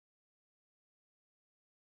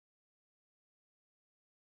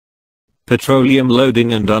Petroleum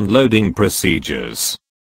loading and unloading procedures.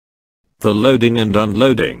 The loading and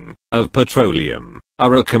unloading of petroleum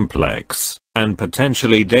are a complex and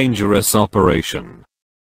potentially dangerous operation.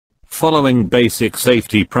 Following basic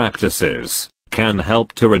safety practices can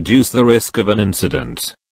help to reduce the risk of an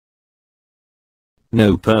incident.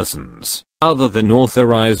 No persons, other than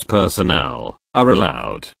authorized personnel, are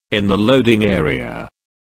allowed in the loading area.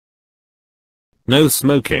 No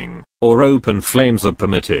smoking or open flames are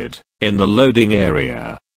permitted in the loading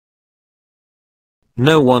area.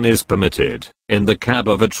 No one is permitted in the cab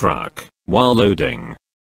of a truck while loading.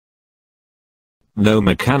 No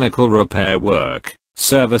mechanical repair work,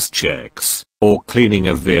 service checks, or cleaning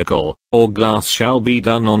of vehicle or glass shall be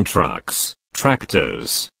done on trucks,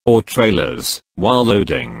 tractors, or trailers while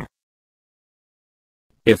loading.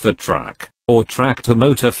 If the truck or tractor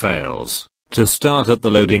motor fails to start at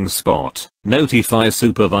the loading spot, notify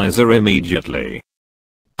supervisor immediately.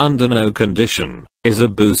 Under no condition is a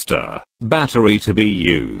booster battery to be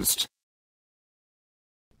used.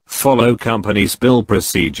 Follow company spill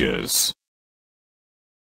procedures.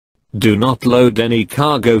 Do not load any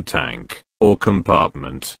cargo tank or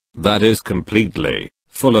compartment that is completely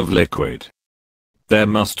full of liquid. There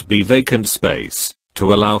must be vacant space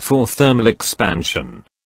to allow for thermal expansion.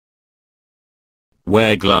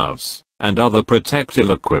 Wear gloves and other protective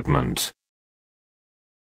equipment.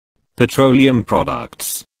 Petroleum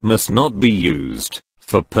products must not be used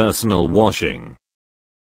for personal washing.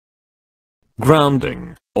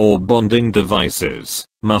 Grounding or bonding devices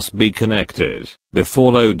must be connected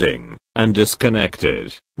before loading and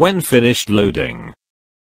disconnected when finished loading.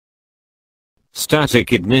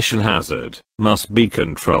 Static ignition hazard must be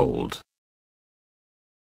controlled.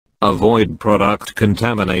 Avoid product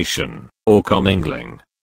contamination or commingling.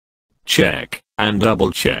 Check and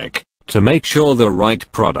double check to make sure the right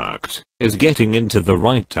product is getting into the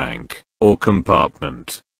right tank or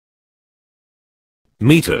compartment.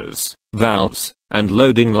 Meters, valves, and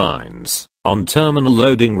loading lines on terminal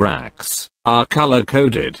loading racks are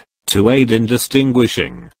color-coded to aid in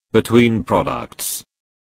distinguishing between products.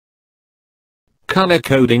 Color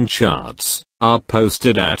coding charts are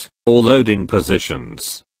posted at all loading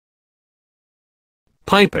positions.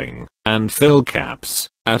 Piping and fill caps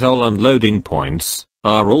at all unloading points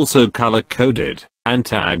are also color-coded and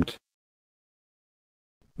tagged.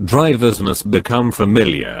 Drivers must become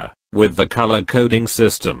familiar with the color coding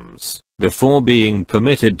systems before being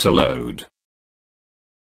permitted to load.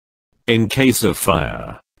 In case of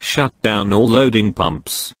fire, shut down all loading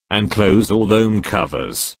pumps and close all dome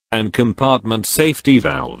covers and compartment safety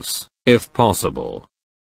valves, if possible.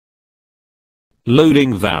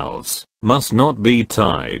 Loading valves must not be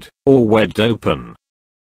tied or wedged open